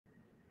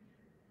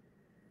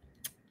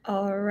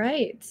All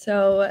right.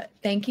 So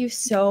thank you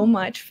so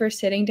much for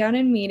sitting down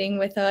and meeting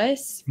with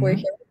us. We're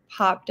here with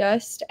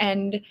Popdust,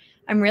 and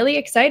I'm really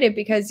excited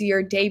because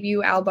your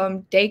debut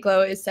album,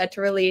 Dayglow, is set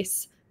to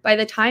release. By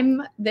the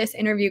time this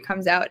interview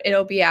comes out,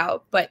 it'll be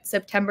out, but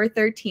September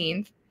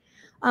 13th.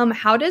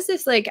 How does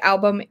this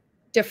album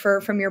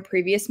differ from your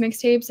previous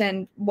mixtapes,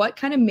 and what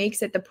kind of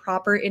makes it the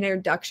proper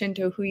introduction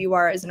to who you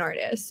are as an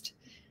artist?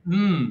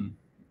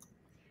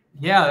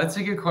 Yeah, that's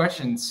a good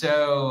question.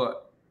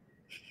 So,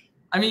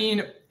 I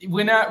mean,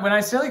 when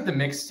I say like the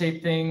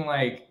mixtape thing,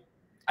 like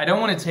I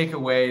don't want to take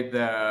away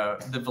the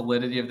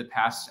validity of the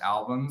past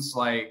albums.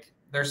 Like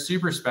they're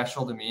super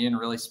special to me and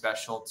really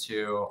special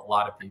to a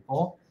lot of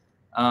people.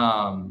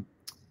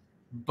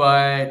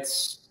 But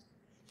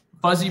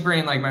Fuzzy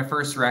Brain, like my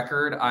first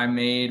record, I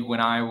made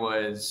when I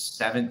was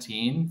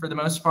 17 for the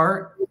most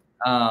part.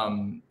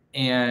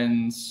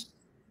 And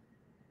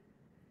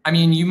I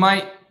mean, you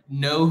might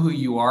know who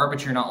you are,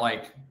 but you're not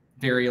like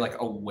very like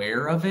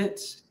aware of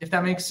it, if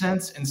that makes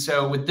sense. And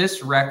so with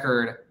this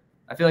record,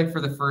 I feel like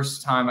for the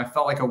first time, I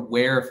felt like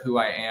aware of who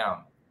I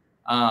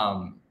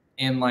am,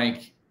 and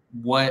like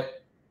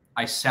what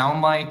I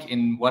sound like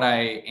and what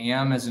I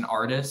am as an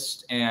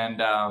artist.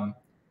 And I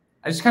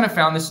just kind of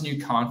found this new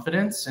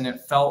confidence, and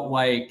it felt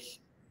like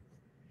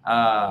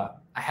I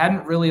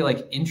hadn't really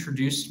like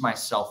introduced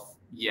myself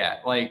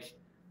yet. Like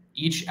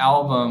each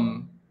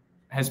album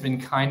has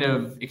been kind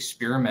of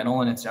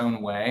experimental in its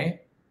own way.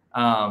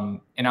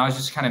 And I was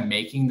just kind of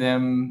making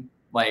them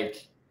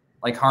like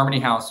Harmony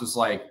House was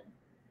like,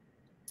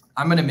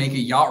 I'm going to make a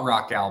yacht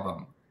rock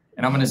album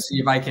and I'm going to see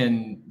if I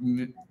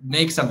can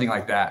make something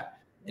like that.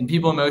 And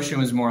People in Motion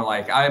was more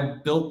like, I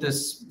built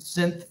this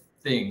synth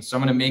thing, so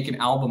I'm going to make an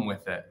album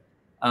with it.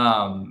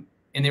 And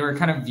they were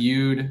kind of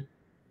viewed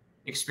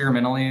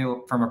experimentally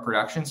from a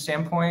production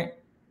standpoint.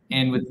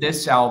 And with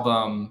this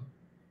album,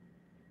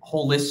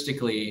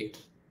 holistically,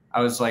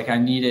 I was like, I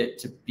need it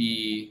to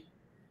be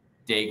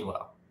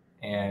Dayglow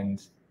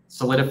and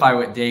solidify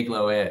what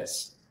Dayglow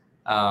is.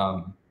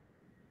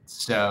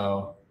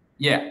 So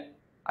yeah,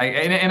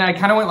 I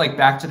kind of went like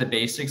back to the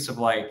basics of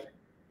like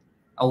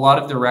a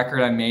lot of the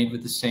record I made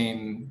with the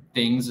same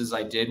things as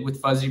I did with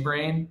Fuzzy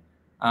Brain,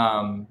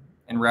 and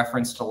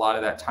referenced a lot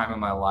of that time in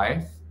my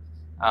life.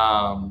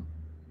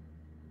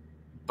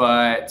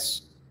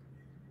 But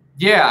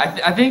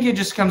yeah, I think it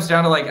just comes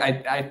down to like,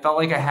 I felt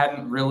like I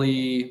hadn't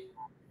really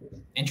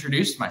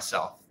introduced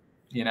myself,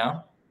 you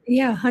know?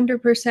 Yeah,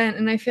 100%.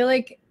 And I feel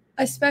like,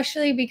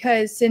 especially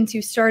because since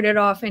you started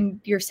off and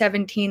you're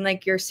 17,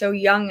 like you're so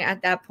young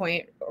at that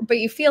point, but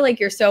you feel like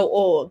you're so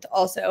old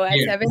also at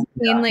 17,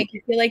 like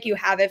you feel like you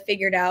have it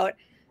figured out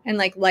and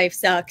like life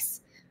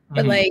sucks.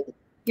 But like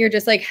you're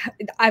just like,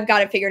 I've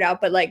got it figured out,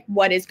 but like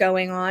what is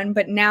going on?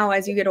 But now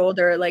as you get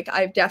older, like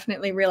I've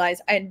definitely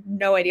realized I had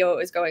no idea what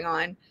was going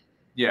on.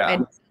 Yeah.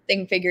 And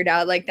thing figured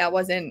out, like that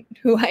wasn't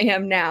who I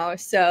am now.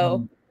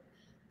 So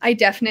I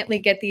definitely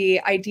get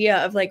the idea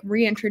of like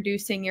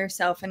reintroducing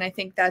yourself. And I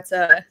think that's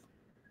a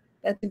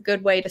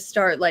good way to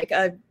start like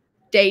a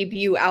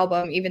debut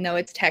album, even though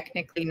it's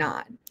technically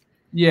not.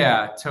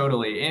 Yeah,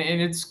 totally.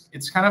 And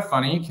it's kind of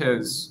funny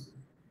because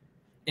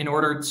in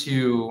order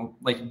to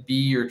like be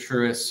your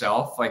truest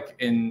self, like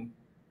in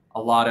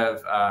a lot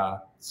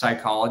of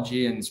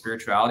psychology and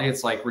spirituality,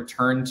 it's like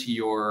return to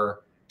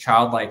your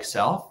childlike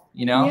self,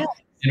 you know? Yeah.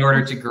 In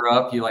order to grow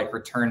up, you like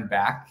return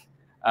back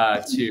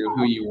to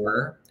who you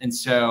were. And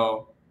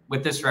so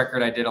with this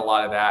record, I did a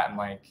lot of that, and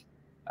like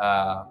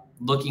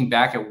looking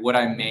back at what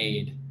I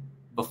made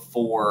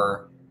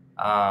before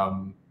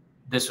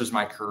this was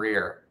my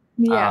career.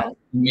 Yeah.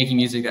 Making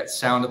music that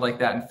sounded like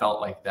that and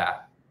felt like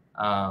that.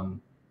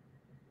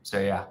 So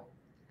yeah.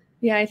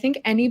 Yeah, I think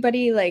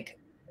anybody like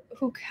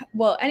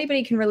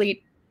anybody can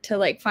relate to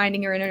like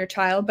finding your inner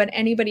child, but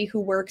anybody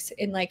who works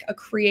in like a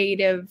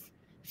creative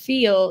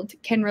field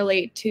can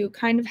relate to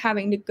kind of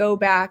having to go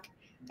back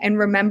and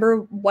remember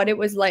what it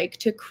was like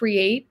to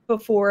create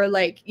before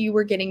like you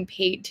were getting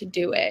paid to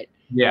do it.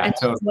 Yeah, and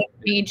totally. What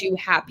made you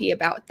happy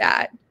about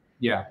that?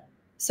 Yeah.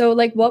 So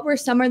like what were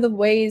some of the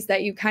ways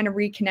that you kind of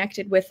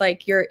reconnected with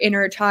like your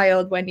inner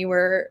child when you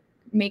were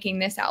making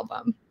this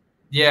album?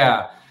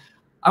 Yeah.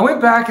 I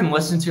went back and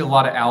listened to a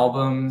lot of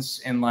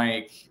albums, and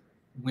like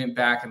went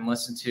back and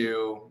listened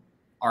to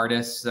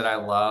artists that I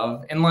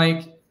love, and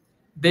like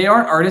they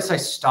aren't artists I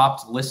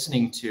stopped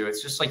listening to.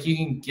 It's just like you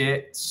can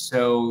get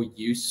so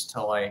used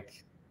to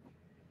like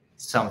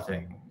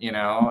something, you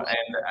know?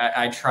 And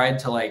I tried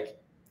to like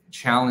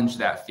challenge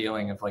that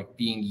feeling of like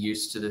being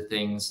used to the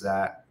things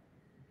that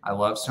I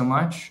love so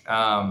much.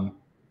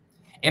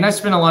 And I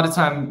spent a lot of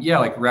time, yeah,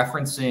 like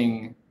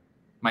referencing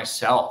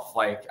myself.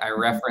 Like I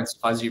referenced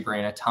Fuzzy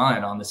Brain a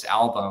ton on this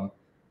album.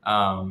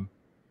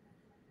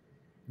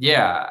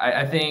 Yeah,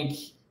 I think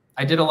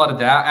I did a lot of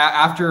that.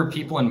 After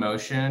People in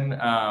Motion,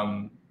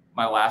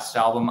 my last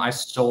album, I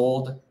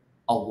sold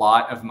a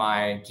lot of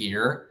my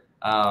gear.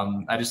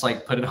 I just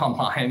like put it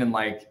online and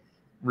like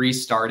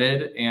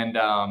restarted.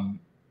 And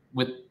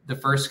with the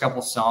first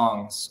couple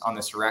songs on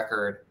this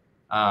record,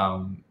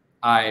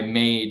 I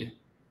made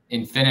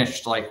and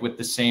finished like with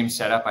the same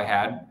setup I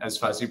had as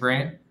Fuzzy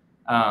Brain.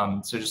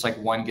 So just like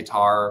one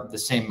guitar, the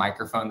same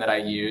microphone that I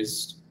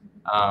used,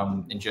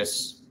 and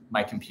just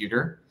my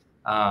computer.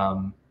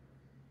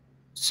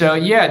 So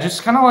yeah,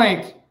 just kind of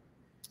like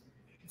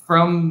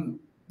from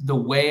the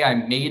way I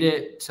made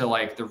it to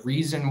like the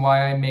reason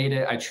why I made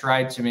it, I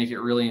tried to make it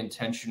really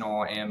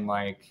intentional and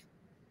like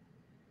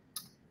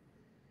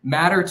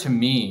matter to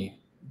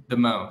me the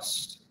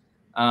most.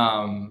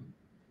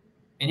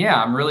 And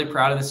yeah, I'm really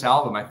proud of this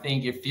album. I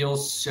think it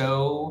feels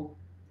so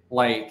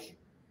like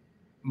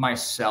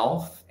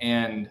myself,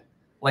 and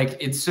like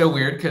it's so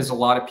weird because a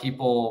lot of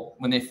people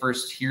when they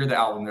first hear the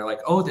album, they're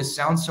like, oh, this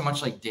sounds so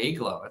much like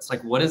Dayglow. It's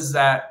like, what does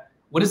that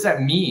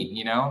mean,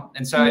 you know?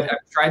 And so I've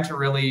tried to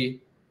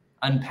really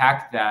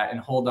unpack that and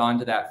hold on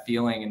to that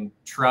feeling and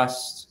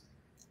trust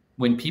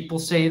when people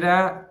say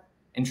that,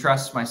 and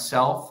trust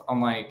myself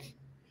on like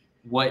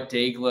what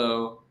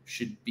Dayglow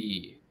should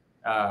be.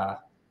 And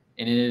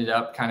it ended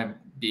up kind of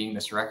being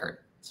this record.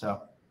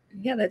 So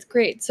yeah, that's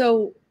great.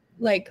 So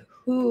like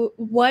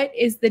what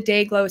is the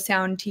Dayglow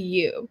sound to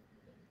you?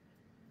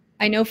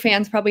 I know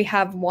fans probably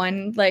have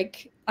one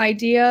like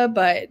idea,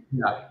 but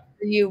yeah.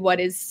 For you, what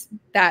is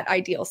that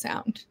ideal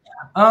sound?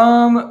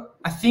 I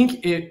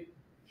think it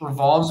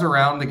revolves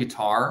around the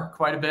guitar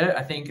quite a bit.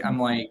 I think I'm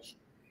like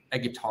a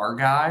guitar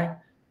guy.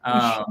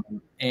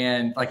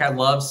 And like I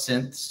love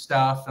synth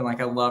stuff and like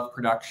I love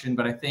production,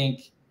 but I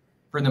think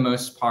for the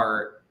most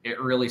part, it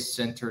really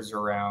centers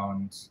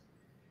around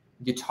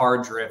guitar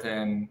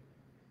driven,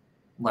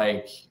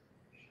 like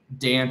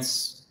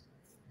dance-ish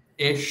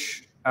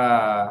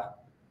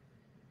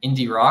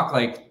indie rock,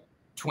 like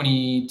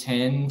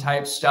 2010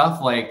 type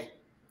stuff. Like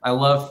I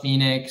love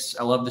Phoenix,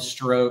 I love the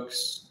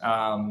Strokes,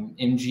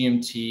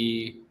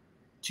 MGMT,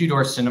 Two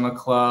Door Cinema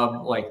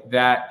Club. Like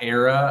that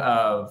era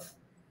of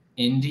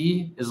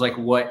indie is like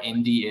what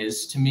indie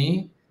is to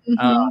me.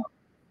 And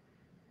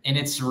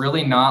it's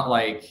really not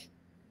like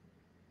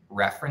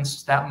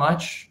referenced that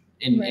much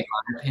in my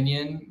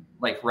opinion,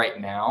 like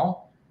right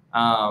now.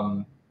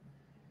 And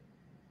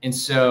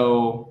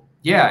so,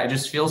 yeah, it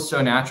just feels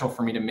so natural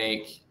for me to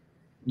make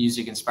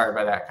music inspired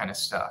by that kind of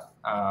stuff.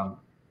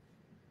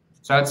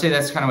 So I'd say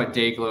that's kind of what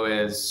Dayglow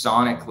is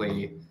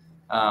sonically.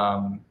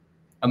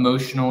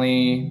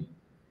 Emotionally,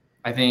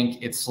 I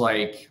think it's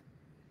like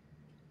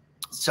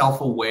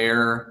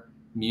self-aware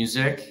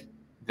music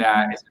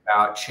that is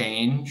about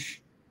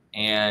change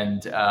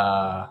and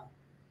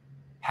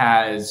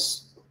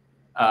has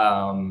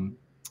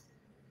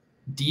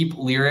deep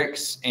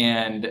lyrics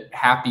and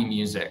happy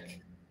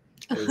music.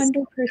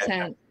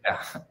 100%.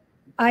 Yeah.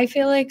 I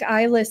feel like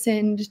I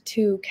listened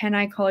to Can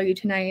I Call You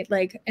Tonight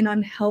like an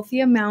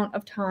unhealthy amount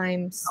of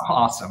times.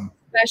 Awesome.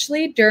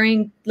 Especially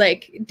during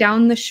like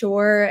down the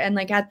shore and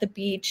like at the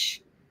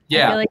beach.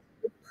 Yeah. I feel like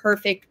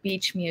perfect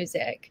beach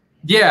music.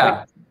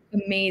 Yeah.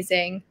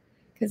 Amazing.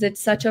 Because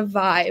it's such a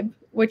vibe,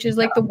 which is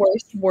like the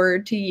worst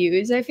word to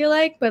use, I feel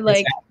like. But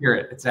like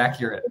it's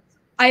accurate.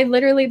 I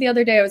literally the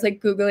other day I was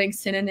like Googling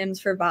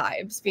synonyms for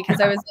vibes because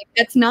I was like,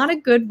 that's not a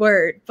good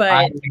word,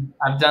 but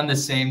I've done the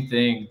same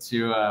thing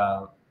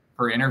to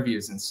for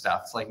interviews and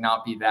stuff. It's like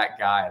not be that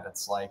guy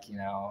that's like, you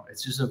know,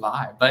 it's just a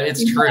vibe. But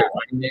it's true. I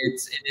mean,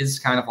 it is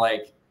kind of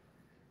like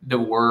the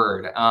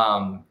word.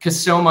 Because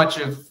so much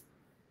of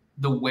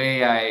the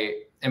way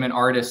I am an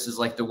artist is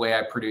like the way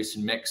I produce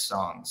and mix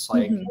songs.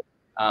 Like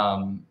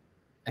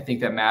I think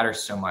that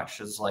matters so much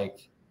is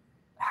like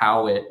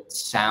how it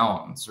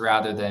sounds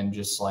rather than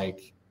just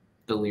like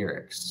the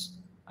lyrics.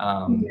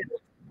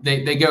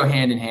 They go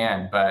hand in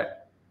hand,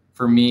 but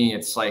for me,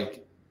 it's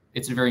like,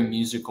 it's a very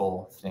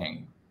musical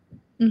thing.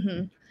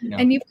 You know?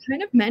 And you've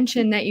kind of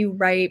mentioned that you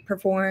write,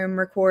 perform,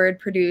 record,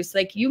 produce,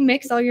 like you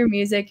mix all your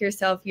music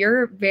yourself.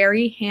 You're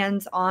very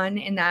hands-on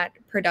in that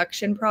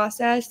production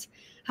process.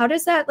 How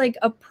does that like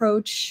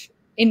approach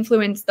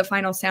influence the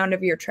final sound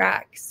of your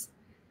tracks?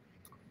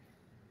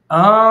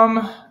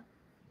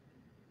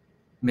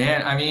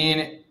 Man, I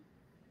mean,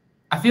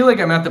 I feel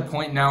like I'm at the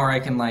point now where I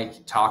can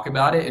like talk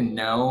about it and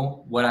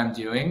know what I'm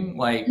doing.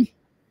 Like,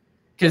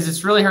 because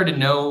it's really hard to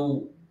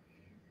know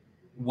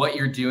what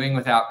you're doing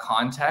without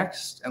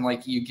context. And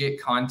like you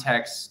get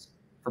context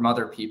from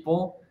other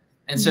people.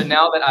 And so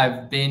now that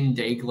I've been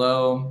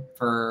Dayglow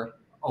for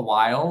a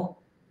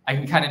while, I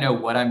can kind of know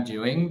what I'm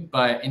doing.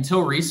 But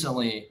until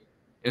recently,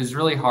 it was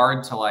really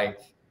hard to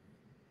like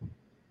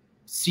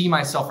see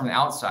myself from the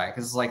outside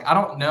because like I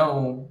don't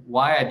know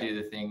why I do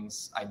the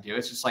things I do.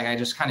 It's just like I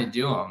just kind of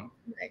do them.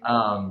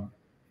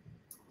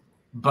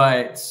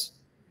 But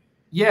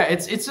yeah,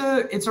 it's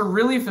a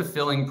really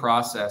fulfilling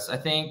process. I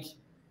think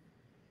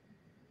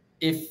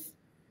if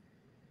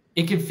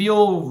it could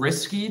feel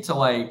risky to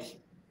like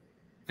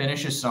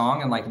finish a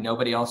song and like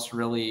nobody else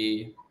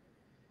really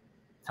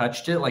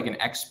touched it, like an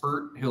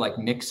expert who like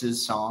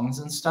mixes songs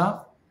and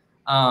stuff.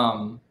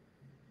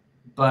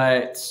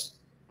 But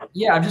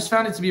yeah, I've just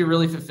found it to be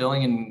really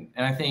fulfilling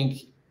and I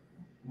think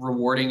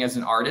rewarding as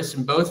an artist,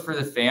 and both for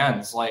the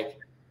fans, like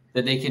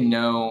that they can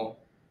know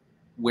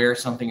where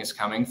something is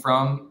coming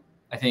from,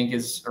 I think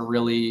is a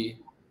really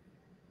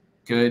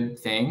good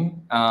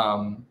thing.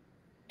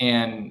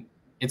 And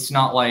it's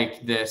not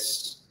like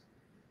this,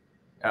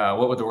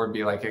 what would the word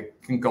be, like a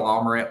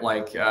conglomerate,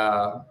 like,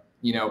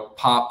 you know,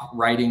 pop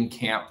writing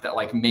camp that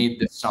like made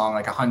this song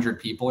like 100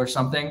 people or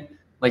something.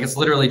 Like it's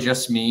literally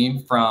just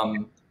me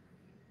from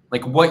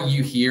like what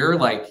you hear,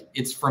 like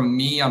it's from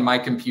me on my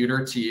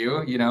computer to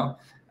you, you know?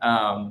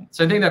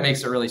 So I think that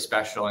makes it really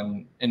special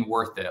and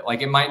worth it.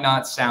 Like it might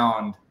not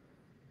sound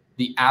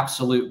the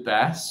absolute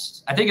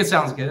best. I think it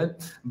sounds good,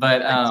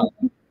 but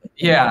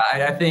yeah,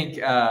 I think,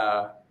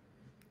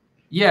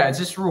 yeah, it's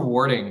just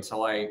rewarding to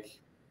like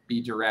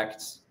be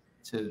direct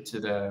to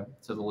the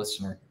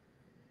listener.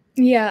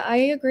 Yeah, I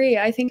agree.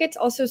 I think it's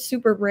also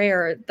super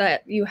rare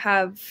that you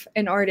have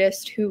an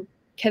artist who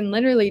can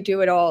literally do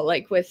it all,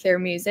 like with their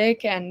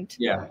music. And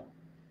Yeah.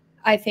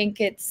 I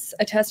think it's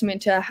a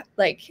testament to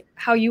like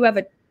how you have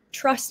a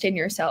trust in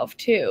yourself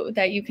too,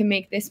 that you can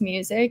make this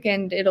music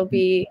and it'll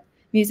be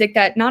music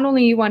that not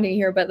only you want to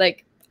hear, but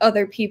like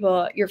other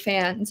people, your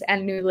fans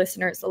and new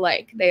listeners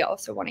alike, they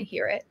also want to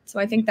hear it. So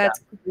I think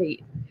that's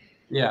great.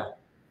 Yeah.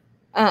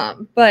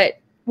 But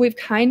we've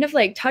kind of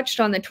like touched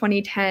on the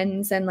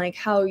 2010s and like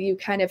how you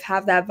kind of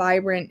have that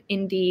vibrant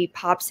indie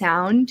pop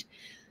sound.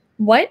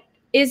 What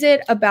is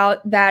it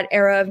about that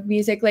era of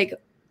music? Like,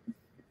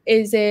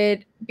 is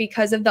it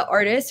because of the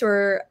artists,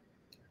 or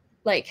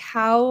like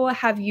how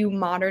have you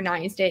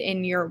modernized it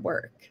in your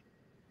work?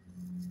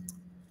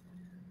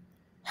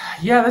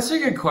 Yeah, that's a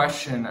good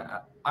question.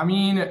 I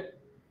mean,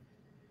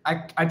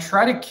 I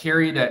try to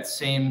carry that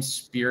same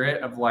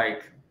spirit of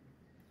like,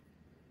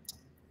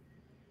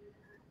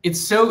 it's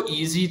so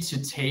easy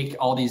to take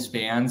all these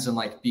bands and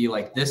like be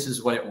like, this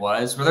is what it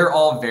was, where they're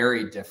all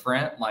very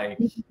different, like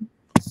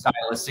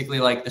stylistically.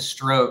 Like the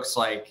Strokes,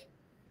 like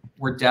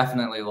we're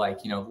definitely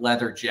like, you know,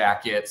 leather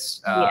jackets.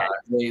 Yeah.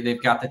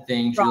 They've got the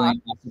thing. Rock.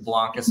 Julian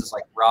Casablancas is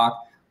like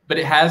rock, but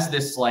it has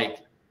this like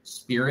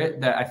spirit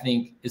that I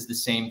think is the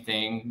same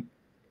thing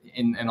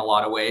in a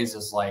lot of ways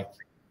as like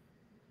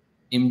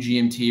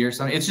MGMT or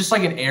something. It's just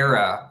like an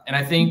era, and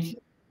I think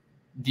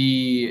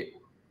the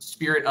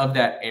spirit of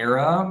that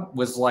era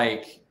was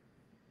like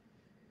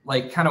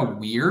kind of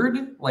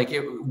weird. Like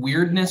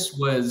weirdness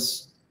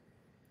was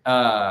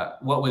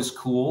what was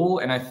cool,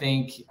 and I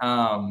think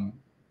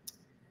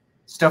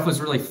stuff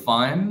was really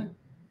fun.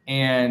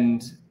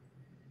 And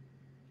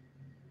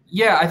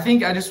yeah, I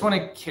think I just want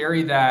to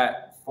carry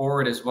that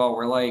forward as well,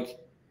 where like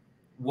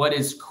what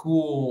is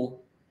cool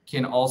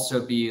can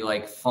also be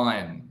like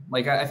fun.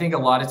 Like I think a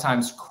lot of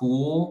times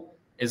cool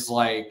is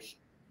like,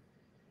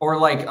 or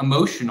like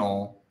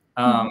emotional,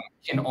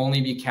 can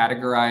only be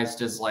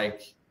categorized as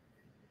like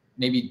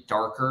maybe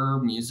darker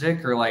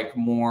music or like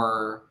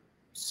more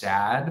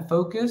sad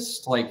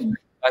focused. Like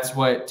that's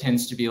what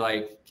tends to be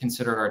like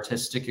considered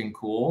artistic and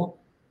cool.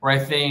 Where I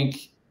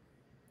think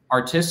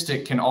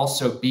artistic can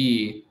also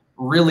be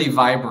really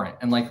vibrant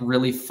and like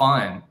really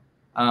fun.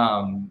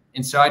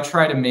 And so I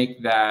try to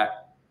make that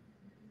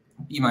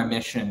be my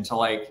mission, to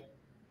like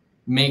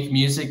make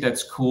music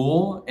that's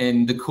cool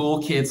and the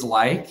cool kids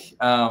like,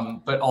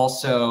 but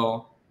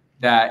also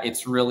that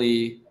it's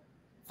really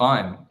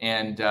fun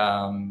and,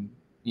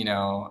 you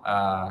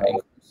know,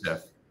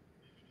 inclusive.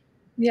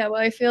 Yeah, well,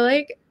 I feel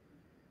like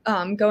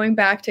going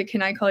back to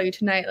Can I Call You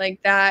Tonight,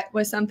 like that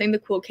was something the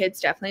cool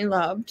kids definitely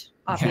loved,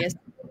 obviously.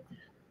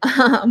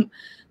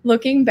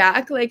 Looking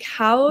back, like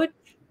how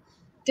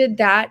did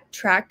that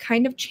track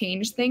kind of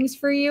change things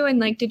for you? And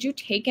like, did you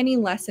take any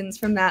lessons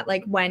from that,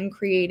 like when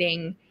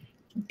creating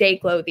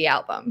Dayglow, the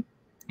album?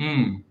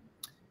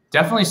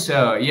 Definitely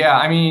so. Yeah.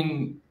 I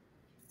mean,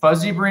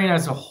 Fuzzy Brain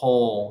as a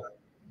whole,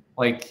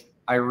 like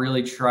I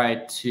really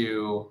tried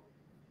to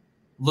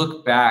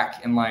look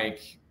back and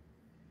like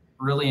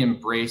really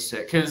embrace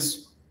it,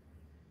 because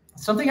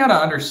something I got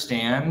to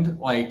understand,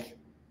 like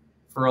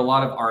for a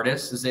lot of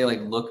artists, is they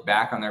like look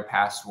back on their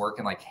past work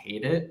and like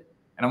hate it.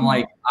 And I'm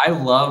like, I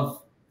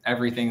love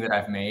everything that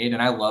I've made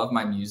and I love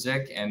my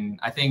music. And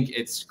I think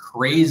it's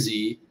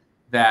crazy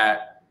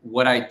that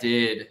what I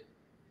did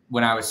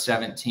when I was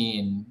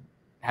 17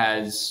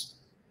 has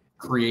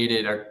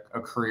created a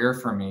career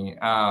for me.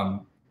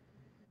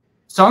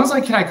 Songs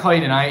like Can I Call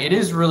You Tonight, it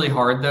is really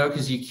hard though,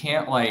 because you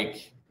can't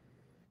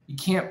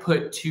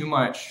put too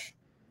much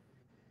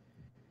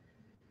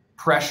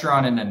pressure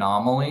on an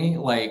anomaly.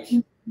 Like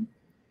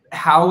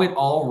how it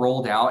all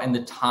rolled out and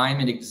the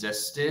time it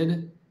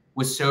existed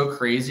was so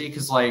crazy,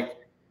 because like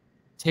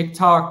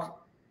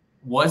TikTok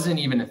wasn't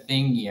even a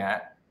thing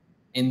yet,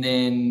 and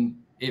then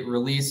it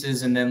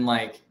releases, and then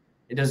like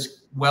it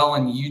does well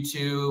on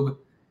YouTube,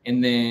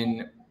 and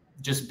then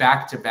just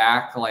back to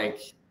back, like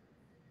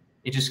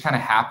it just kind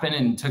of happened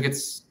and took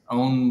its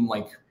own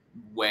like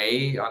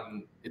way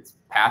on its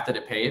path that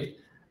it paved.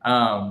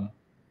 And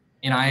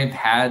I've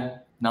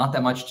had not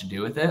that much to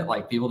do with it.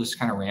 Like people just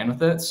kind of ran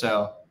with it.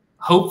 So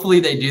hopefully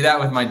they do that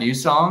with my new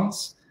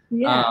songs.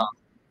 Yeah.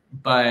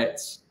 But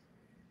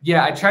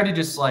yeah, I try to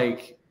just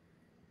like,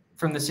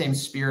 from the same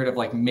spirit of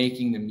like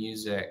making the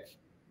music,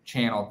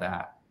 channel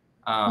that.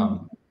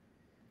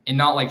 And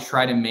not like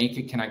try to make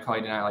it Can I Call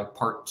You Tonight like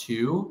part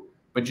 2,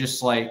 but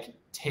just like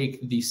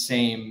take the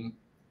same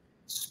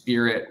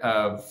spirit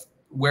of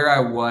where I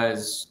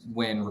was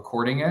when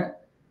recording it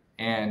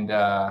and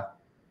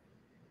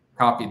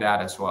copy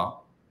that as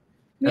well.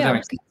 Does that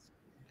make sense?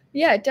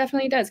 Yeah, it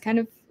definitely does. Kind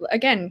of,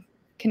 again,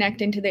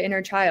 connecting to the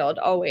inner child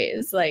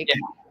always. Like,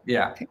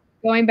 yeah.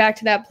 Going back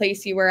to that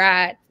place you were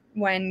at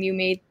when you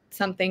made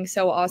something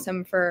so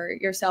awesome for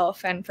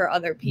yourself and for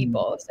other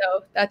people.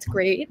 So that's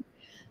great.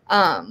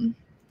 And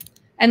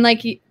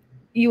like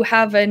you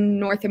have a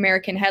North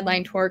American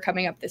headline tour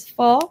coming up this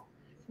fall,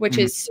 which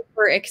is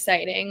super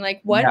exciting.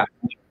 Like, what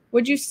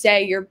would you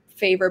say your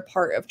favorite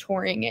part of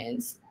touring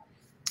is?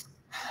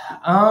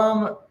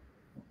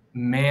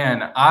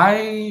 Man,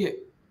 I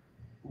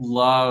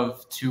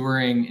love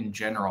touring in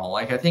general.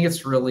 Like, I think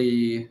it's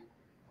really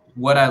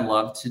what I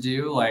love to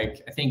do.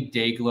 Like, I think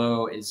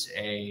Dayglow is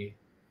a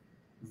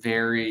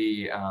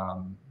very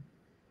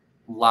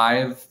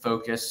live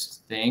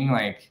focused thing,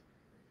 like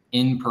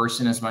in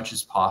person as much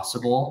as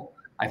possible.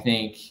 I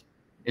think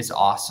it's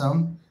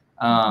awesome.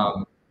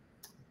 My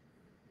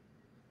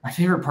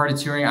favorite part of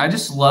touring, I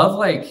just love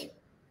like,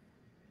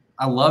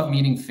 I love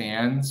meeting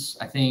fans.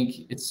 I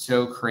think it's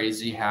so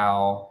crazy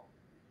how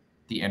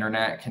the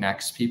internet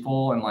connects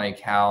people and like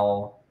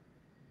how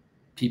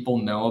people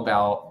know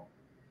about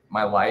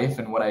my life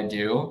and what I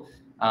do.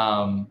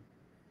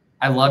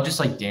 I love just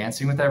like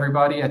dancing with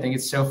everybody. I think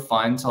it's so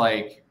fun to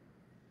like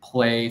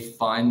play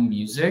fun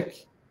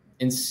music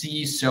and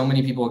see so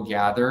many people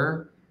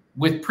gather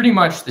with pretty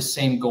much the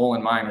same goal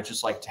in mind, which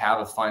is like to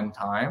have a fun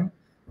time.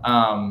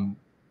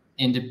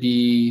 And to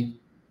be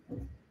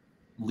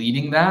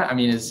leading that, I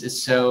mean,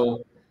 is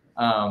so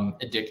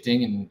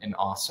addicting and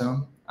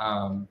awesome.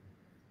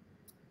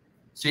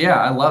 So yeah,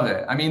 I love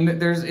it. I mean,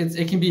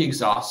 it can be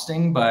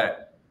exhausting,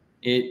 but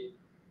it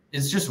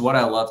is just what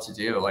I love to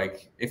do.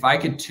 Like, if I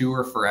could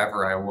tour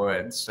forever, I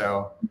would.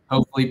 So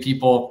hopefully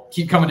people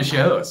keep coming to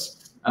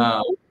shows.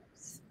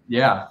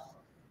 Yeah.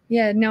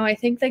 Yeah, no, I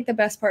think like the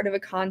best part of a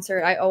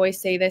concert, I always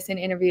say this in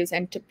interviews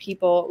and to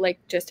people like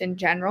just in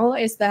general,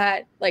 is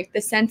that like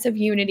the sense of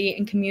unity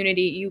and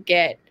community you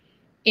get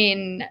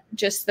in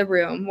just the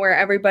room where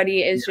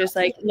everybody is just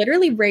like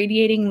literally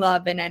radiating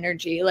love and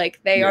energy. Like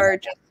they are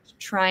just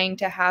trying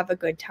to have a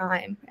good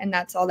time, and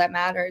that's all that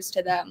matters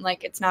to them.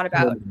 Like, it's not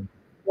about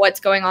what's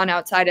going on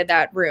outside of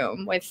that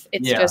room it's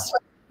just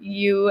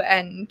you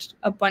and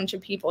a bunch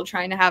of people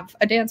trying to have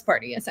a dance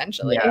party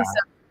essentially.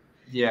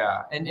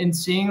 And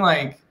seeing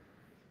like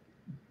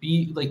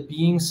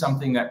being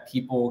something that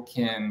people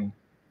can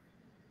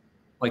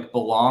like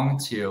belong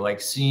to, like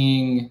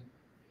seeing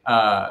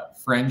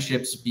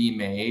friendships be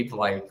made,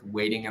 like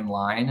waiting in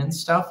line and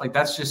stuff, like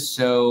that's just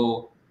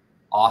so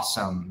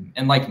awesome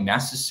and like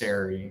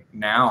necessary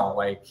now,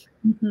 like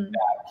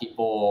that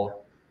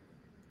people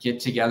get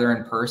together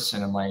in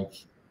person and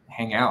like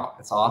hang out.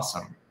 It's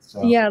awesome.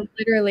 So yeah,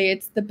 literally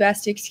it's the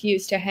best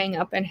excuse to hang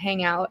up and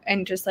hang out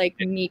and just like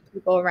meet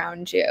people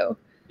around you.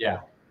 Yeah,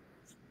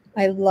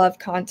 I love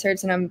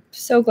concerts, and I'm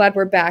so glad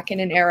we're back in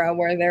an era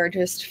where they're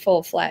just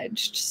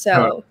full-fledged.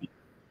 So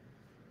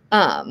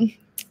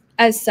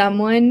as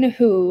someone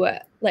who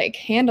like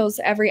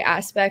handles every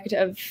aspect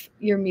of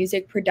your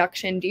music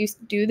production, do you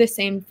do the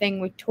same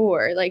thing with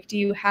tour? Like, do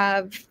you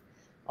have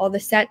all the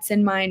sets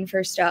in mind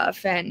for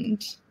stuff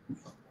and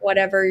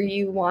whatever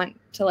you want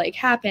to like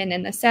happen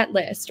in the set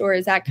list, or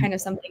is that kind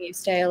of something you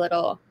stay a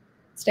little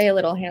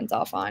hands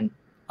off on?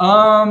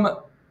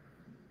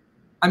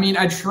 I mean,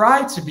 I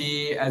try to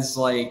be as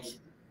like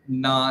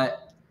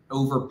not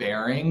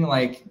overbearing.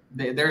 Like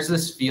there's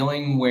this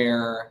feeling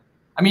where,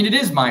 I mean, it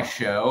is my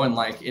show and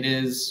like it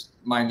is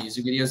my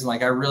music videos, and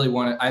like I really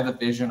want to, I have a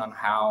vision on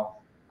how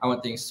I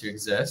want things to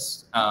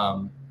exist.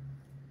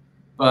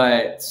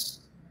 But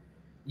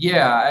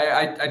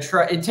yeah, I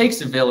try. It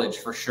takes a village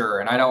for sure,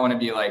 and I don't want to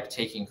be like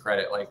taking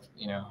credit. Like,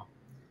 you know,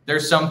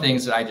 there's some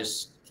things that I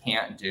just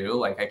can't do.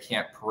 Like I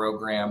can't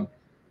program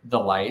the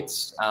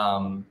lights.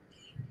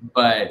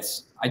 But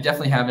I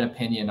definitely have an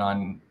opinion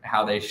on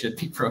how they should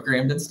be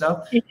programmed and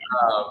stuff.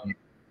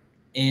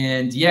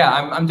 And yeah,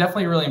 I'm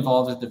definitely really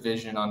involved with the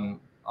vision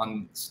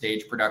on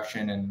stage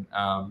production and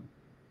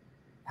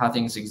how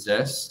things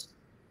exist.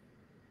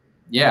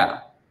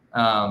 Yeah,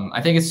 I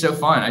think it's so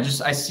fun.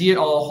 I see it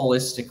all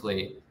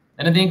holistically,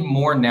 and I think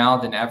more now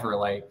than ever,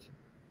 like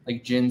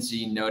Gen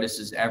Z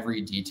notices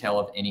every detail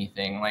of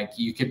anything. Like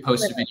you could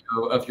post a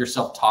video of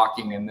yourself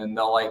talking, and then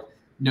they'll like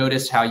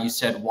notice how you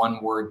said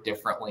one word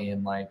differently,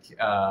 and like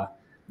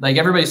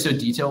everybody's so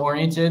detail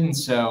oriented, and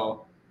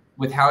so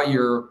with how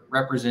you're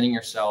representing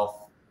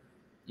yourself,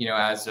 you know,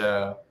 as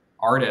a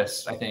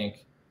artist, I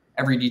think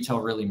every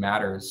detail really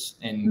matters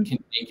and can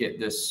make it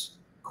this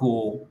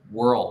cool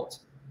world.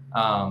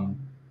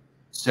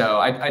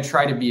 So I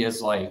try to be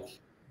as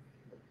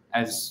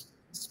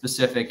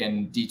specific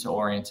and detail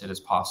oriented as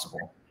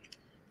possible.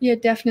 Yeah,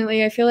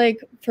 definitely. I feel like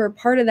for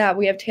part of that,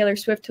 we have Taylor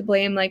Swift to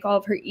blame, like all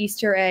of her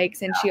Easter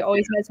eggs, and she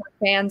always has her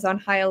fans on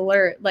high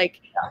alert.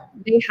 Like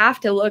they have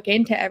to look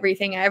into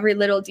everything. Every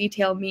little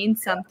detail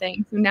means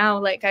something. So now,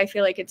 like, I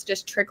feel like it's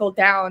just trickled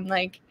down.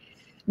 Like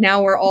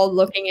now we're all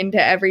looking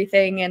into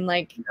everything, and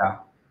like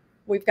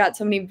we've got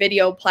so many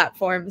video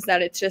platforms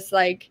that it's just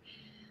like,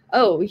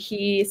 oh,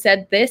 he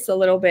said this a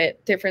little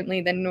bit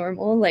differently than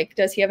normal. Like,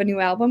 does he have a new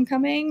album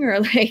coming? Or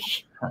like,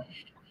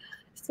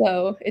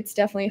 so it's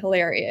definitely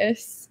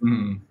hilarious.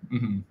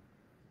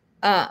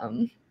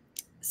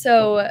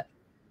 So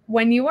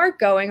when you are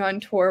going on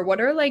tour,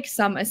 what are like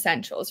some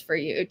essentials for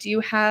you? Do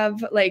you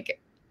have like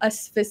a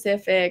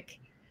specific,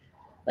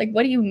 like,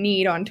 what do you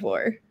need on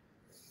tour?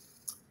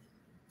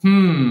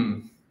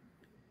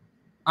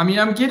 I mean,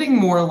 I'm getting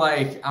more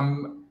like,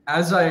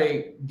 as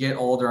I get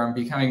older, I'm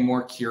becoming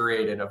more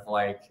curated of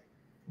like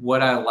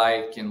what I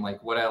like and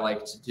like what I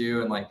like to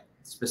do and like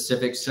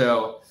specific.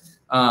 So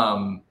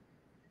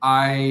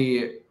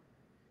I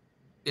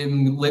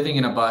am living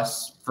in a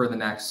bus for the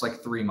next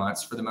like 3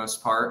 months for the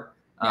most part.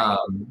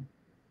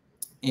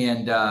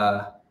 And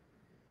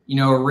you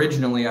know,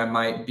 originally I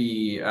might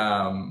be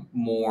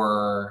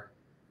more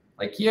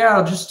like, yeah,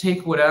 I'll just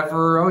take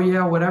whatever. Oh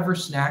yeah, whatever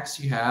snacks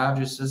you have,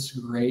 just that's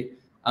great.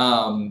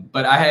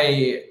 But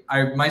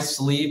my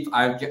sleep,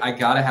 I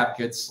gotta have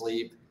good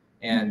sleep,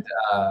 and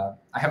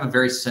I have a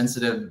very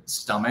sensitive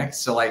stomach,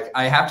 so like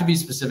I have to be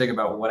specific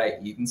about what I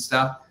eat and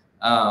stuff.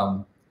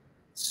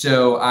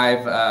 So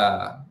I've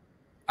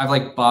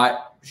like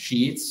bought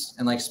sheets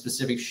and like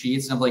specific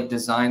sheets, and I've like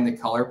designed the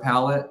color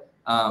palette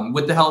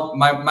with the help.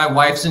 My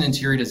wife's an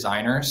interior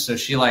designer, so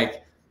she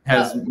like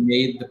has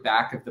made the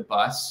back of the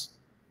bus.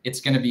 It's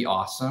going to be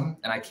awesome,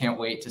 and I can't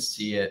wait to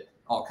see it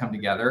all come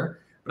together.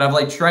 But I've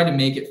like tried to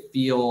make it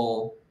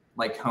feel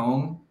like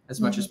home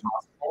as much as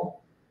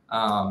possible.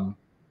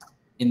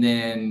 And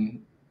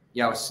then,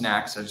 yeah, with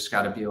snacks, I just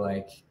got to be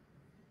like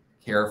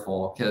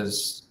careful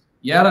because,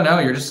 yeah, I don't know.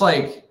 You're just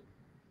like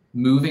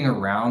moving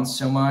around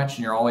so much,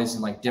 and you're always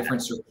in like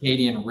different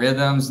circadian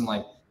rhythms and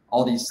like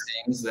all these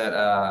things that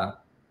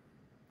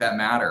that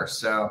matter.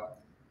 So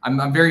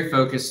I'm very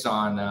focused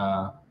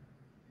on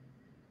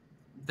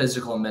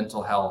physical and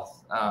mental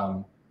health.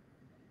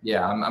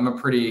 Yeah, I'm a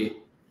pretty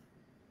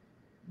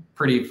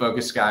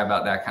focused guy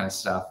about that kind of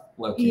stuff.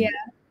 Low-key. Yeah,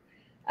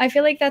 I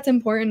feel like that's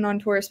important on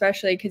tour,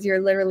 especially because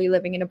you're literally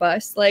living in a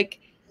bus. Like,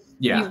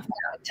 you've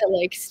got to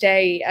like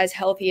stay as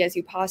healthy as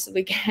you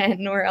possibly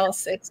can, or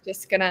else it's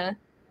just gonna.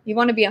 You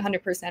want to be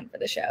 100% for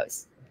the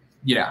shows.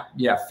 Yeah,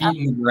 feet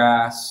in the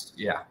grass.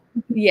 Yeah.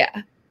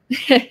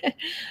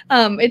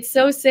 It's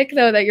so sick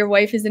though that your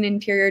wife is an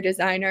interior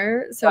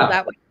designer, so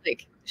that way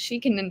like she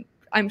can,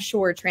 I'm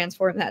sure,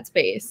 transform that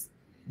space.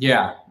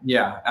 Yeah.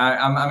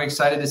 I'm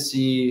excited to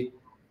see.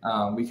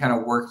 We kind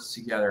of worked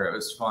together. It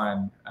was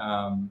fun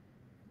to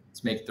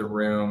make the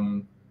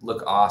room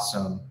look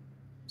awesome.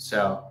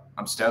 So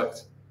I'm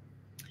stoked.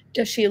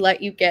 Does she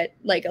let you get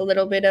like a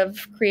little bit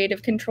of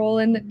creative control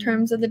in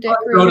terms of the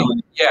decorating?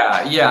 Totally.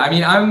 Yeah. I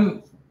mean,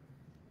 I'm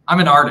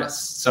an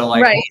artist, so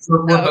like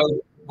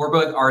we're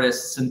both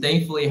artists, and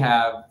thankfully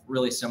have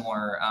really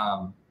similar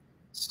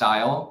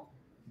style.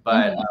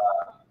 But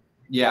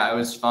yeah, it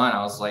was fun.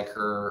 I was like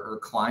her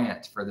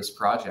client for this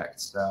project,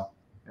 so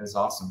it was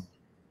awesome.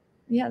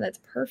 Yeah, that's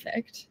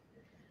perfect.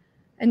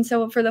 And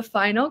so for the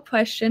final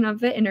question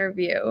of the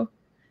interview,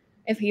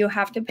 if you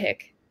have to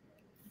pick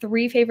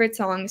 3 favorite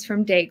songs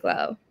from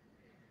Dayglow,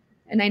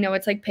 and I know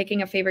it's like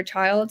picking a favorite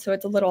child, so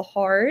it's a little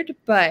hard,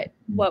 but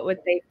what would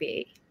they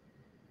be?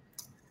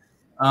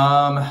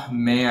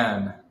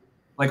 Man,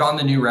 like on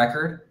the new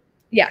record?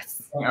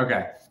 Yes.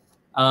 Okay.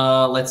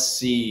 Let's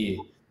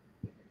see.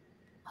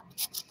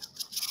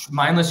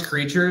 Mindless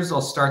Creatures,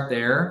 I'll start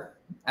there.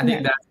 I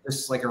think that's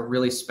just like a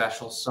really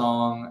special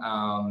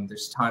song.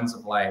 There's tons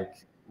of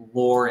like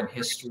lore and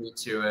history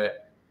to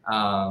it.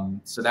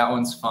 So that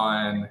one's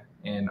fun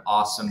and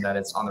awesome that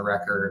it's on the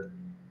record.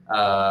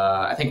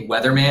 I think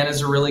Weatherman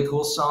is a really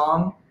cool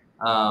song.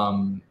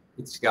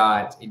 It's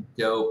got a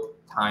dope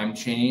time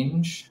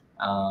change.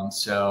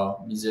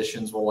 So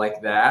musicians will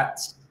like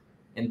that.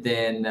 And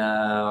then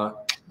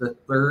the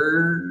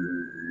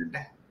third,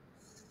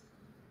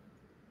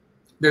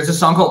 there's a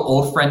song called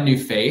Old Friend, New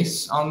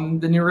Face on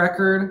the new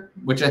record,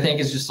 which I think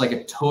is just like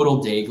a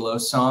total Dayglow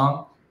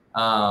song.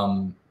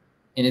 And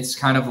it's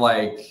kind of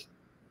like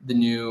the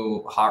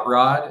new Hot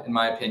Rod, in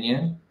my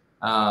opinion.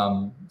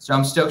 So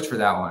I'm stoked for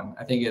that one.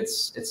 I think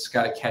it's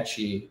got a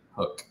catchy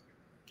hook.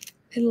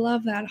 I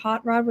love that.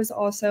 Hot Rod was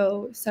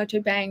also such a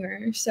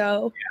banger.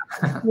 So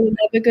we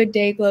love a good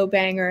Dayglow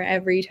banger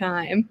every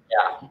time.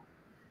 Yeah.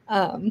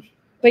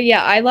 But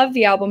yeah, I love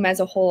the album as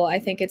a whole. I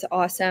think it's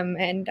awesome.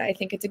 And I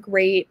think it's a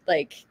great,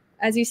 like,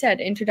 as you said,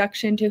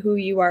 introduction to who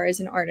you are as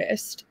an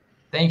artist.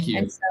 Thank you.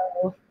 And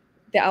so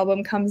the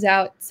album comes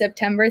out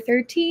September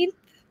 13th,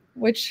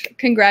 which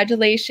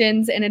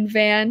congratulations in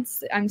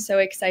advance. I'm so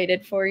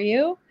excited for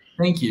you.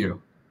 Thank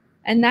you.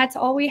 And that's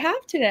all we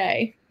have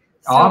today.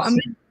 So awesome. I'm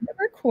going to start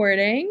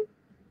recording.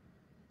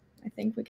 I think we can.